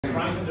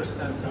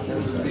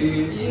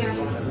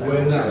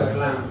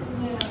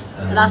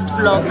Last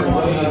vlog.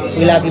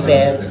 We love you,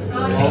 babe.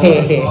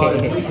 Hey,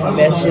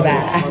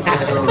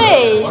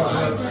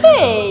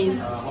 hey,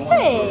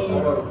 hey.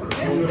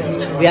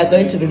 We are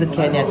going to visit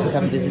Kenya to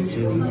come visit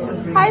you.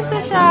 Hi,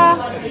 Sasha.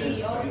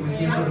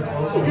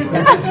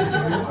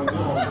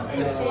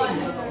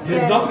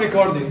 He's not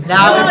recording.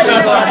 Now it's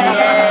recording.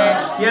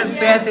 Here's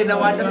Beth in a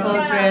wonderful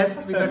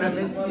dress. We're gonna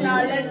miss you.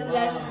 Now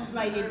let's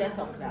my leader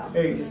talk now.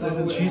 Hey,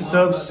 listen, she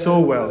serves so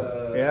well.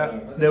 Yeah,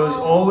 there was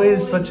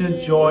always such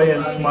a joy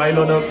and smile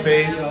on her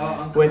face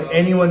when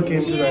anyone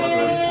came to that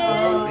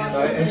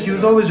place. And she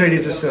was always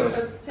ready to serve.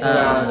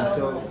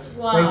 So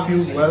thank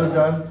you, well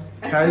done.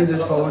 Carry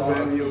this forward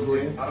wherever you're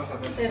going.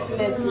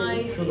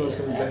 Definitely.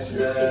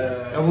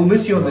 And we'll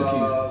miss you on the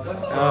team.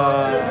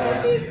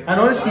 And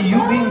honestly,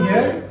 you being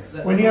here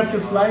when you have to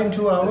fly in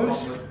 2 hours,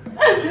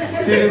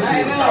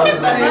 seriously,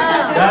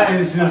 that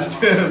is just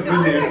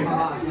brilliant.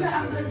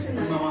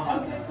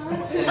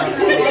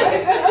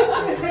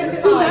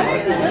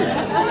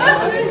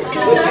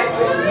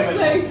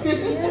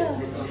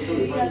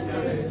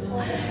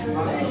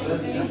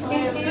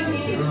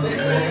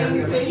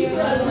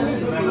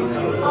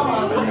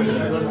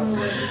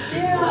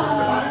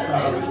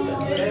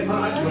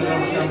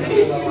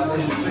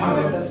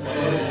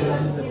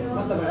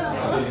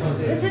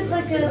 Is it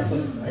like a, is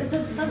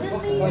it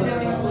suddenly?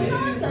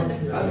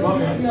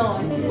 No,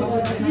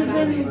 you've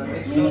been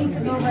meaning to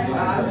go back.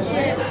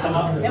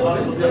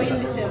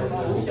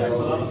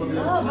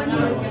 Oh, when you,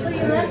 so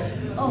you left?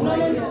 Oh, no.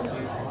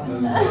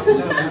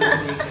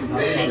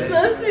 So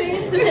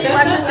sweet. So you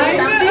want to say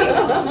something?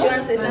 You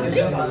want to say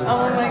something?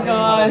 Oh my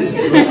gosh.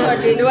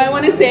 Do I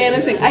want to say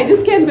anything? I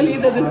just can't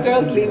believe that this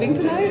girl's leaving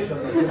tonight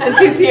and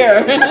she's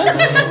here.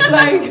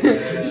 Like,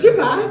 is she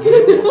back?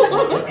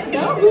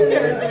 No, who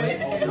cares, right?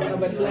 Oh,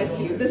 but bless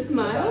you. The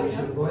smile,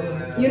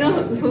 you know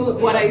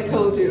what I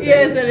told you.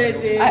 Yes,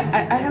 already.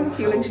 I have a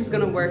feeling she's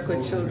going to work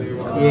with children.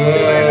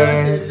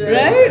 Yeah.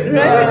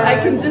 Right? I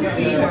can just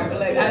see her.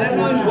 Like, I don't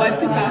know in what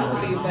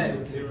capacity,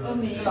 but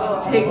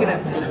take it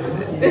up.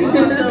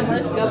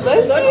 God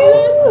bless you.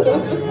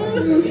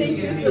 Thank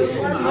you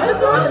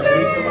so much.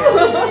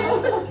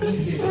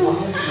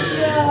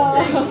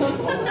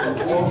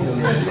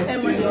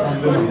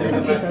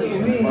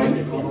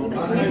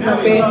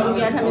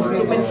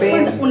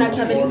 Una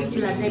traveling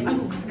kila time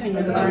ako kufika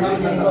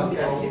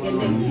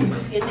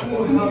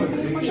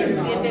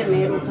siende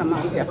Meru kama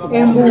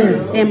Embu.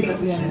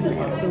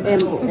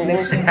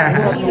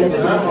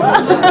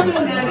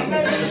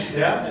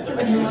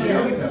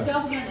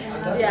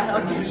 Yeah,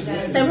 okay.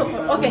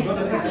 Okay.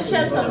 So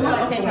share some more.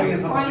 Okay.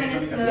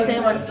 Say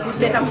what?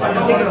 Take a photo.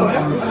 Take a photo.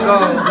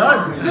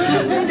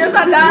 Just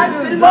a lot.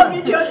 More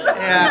videos.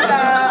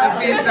 Yeah.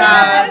 Peace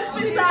out.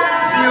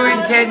 See you in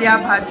Kenya,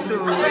 part 2.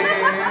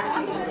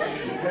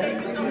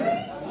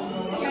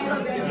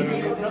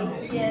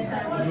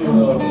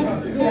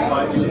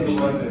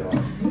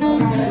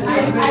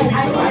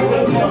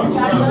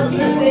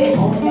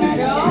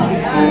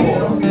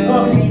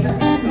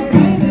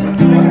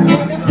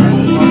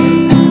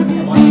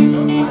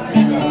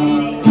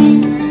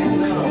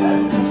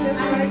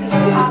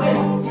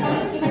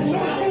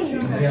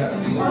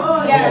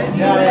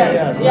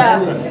 Yeah.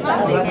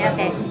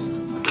 Okay.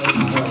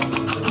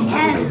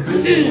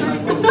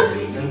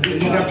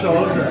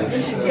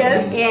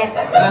 Yes. Yeah.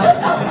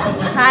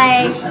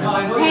 Hi.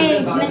 Hey,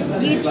 Miss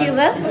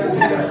YouTuber.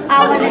 I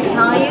want to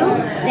tell you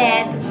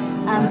that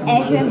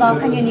as you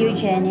embark on your new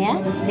journey,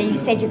 then you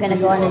said you're going to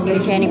go on a new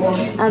journey.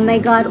 May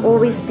God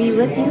always be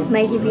with you.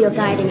 May He be your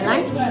guiding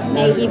light.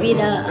 May He be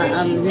the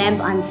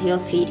lamp unto your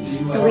feet.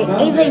 So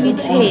wherever you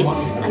tread,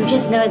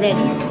 just know that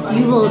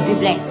you will be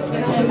blessed.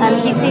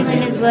 He says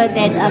in His word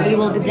that you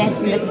will be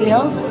blessed in the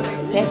field,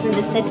 blessed in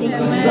the city.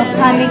 Your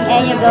coming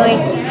and your going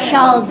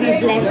shall be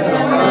blessed. So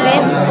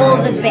that's all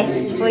the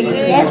best for you.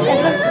 Yes,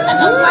 it was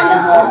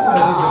wonderful.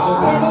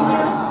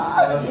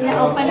 In the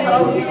open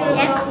home.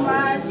 Yes.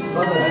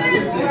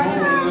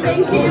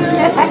 Thank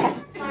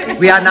you.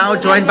 We are now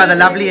joined by the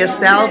lovely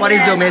Estelle. What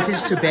is your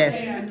message to Beth?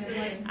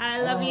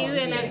 I love you,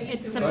 and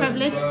it's a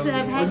privilege to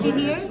have had you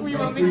here. We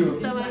will miss you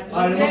so much.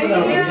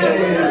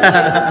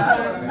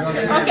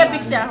 Okay,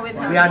 picture with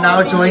her. We are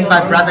now joined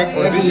by brother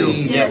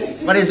Eddie.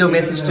 Yes. What is your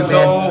message to So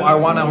Beth? I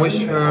want to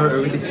wish her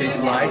a really safe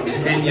flight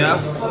in Kenya.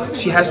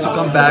 She has to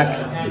come back.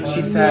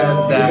 She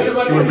said that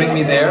she will bring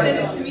me there.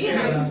 Me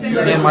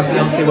and my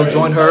fiance will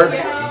join her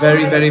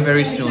very, very,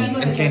 very soon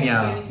in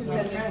Kenya.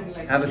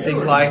 Have a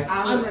safe flight.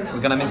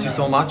 We're gonna miss you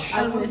so much.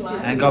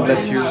 And God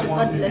bless you.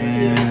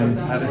 And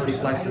have a safe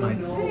flight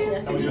tonight.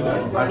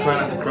 I'll try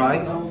not to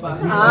cry.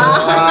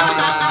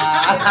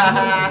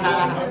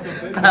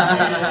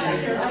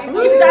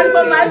 It's time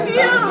for my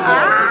view.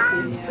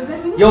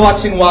 You're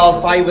watching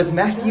Wildfire with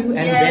Matthew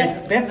and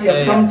Yes. Beth. Beth, you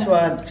have come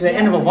to the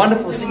end of a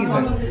wonderful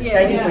season.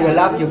 Thank you for your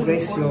love, your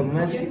grace, your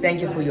mercy. Thank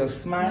you for your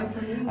smile.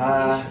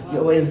 You're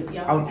always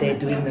out there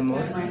doing the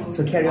most.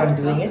 So carry on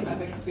doing it.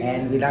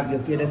 And we love your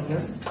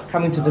fearlessness.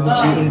 Coming to visit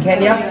you in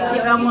Kenya.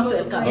 You're almost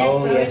welcome.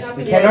 Oh yes,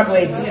 we cannot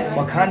wait.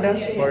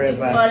 Wakanda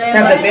forever.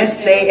 Have the best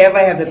day ever.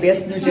 Have the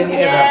best new journey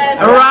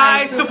ever.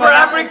 Alright, Super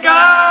Africa!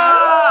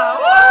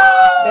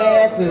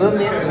 Beth, we will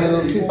miss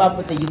you. Keep up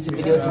with the YouTube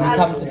videos when we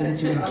come to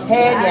visit you in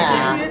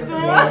Kenya.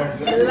 Yes.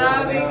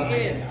 Loving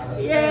it.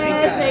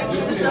 Yes, thank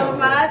you so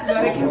much.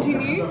 Gotta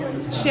continue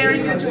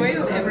sharing your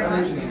joy with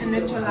everyone and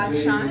let your light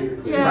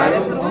shine.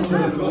 Yes.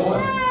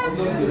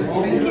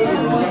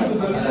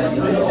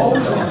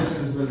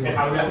 We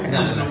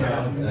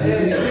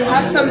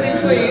have something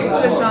for you.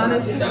 Kashan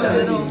is just a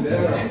little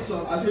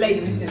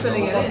late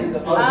filling it in.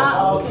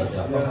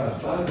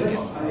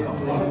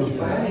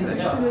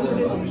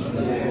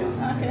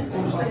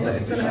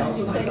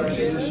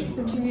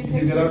 Continue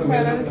taking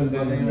photos.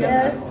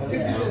 Yes.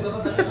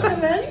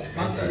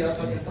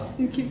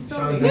 You keep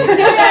spelling.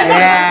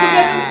 Yeah.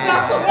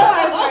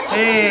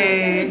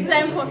 Hey. It's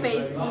time for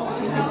Faith.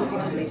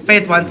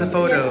 Faith wants a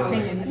photo.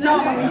 No,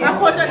 a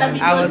photo and a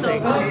video. I will also.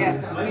 take it.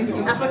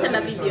 A photo and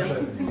a video.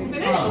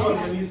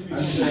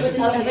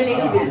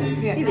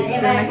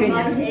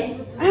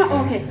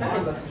 Ah, okay.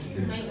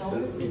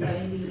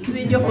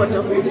 Video photo.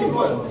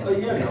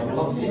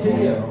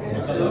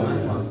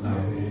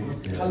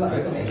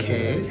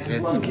 Okay,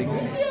 let's kick.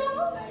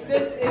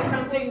 This is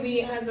something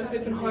we, as an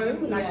open home,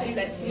 would like to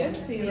bless you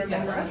so you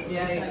remember us. Wow.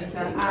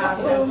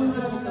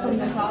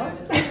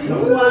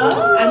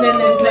 And then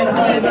there's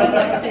messages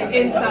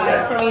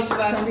inside from each of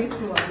us.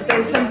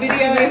 There's some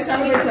videos,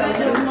 some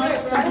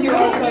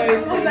QR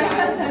codes, so you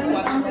guys can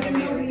watch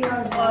whenever you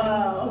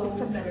Wow.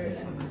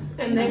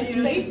 And then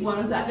space, if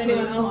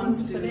anyone else wants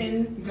to fill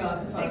in,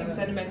 they can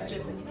send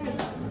messages.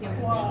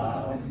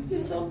 Wow.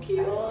 He's so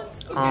cute.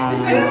 Oh,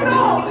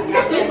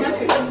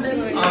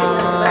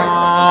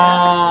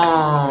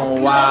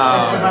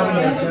 wow.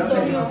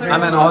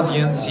 I'm an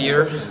audience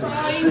here.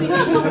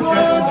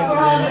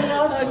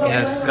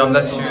 Yes, God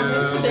bless you.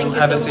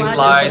 Have a safe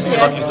flight.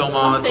 Love you so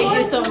much. Thank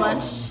you so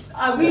much.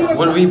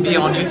 Will we be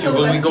on YouTube?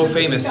 Will we go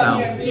famous now?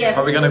 Yes.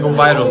 Are we gonna go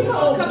viral?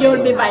 You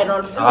will be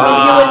viral. Ah.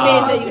 You will be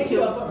in the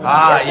YouTube.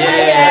 Ah, yeah.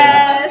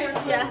 Yes.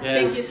 Yeah. Yes.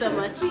 Thank you so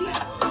much.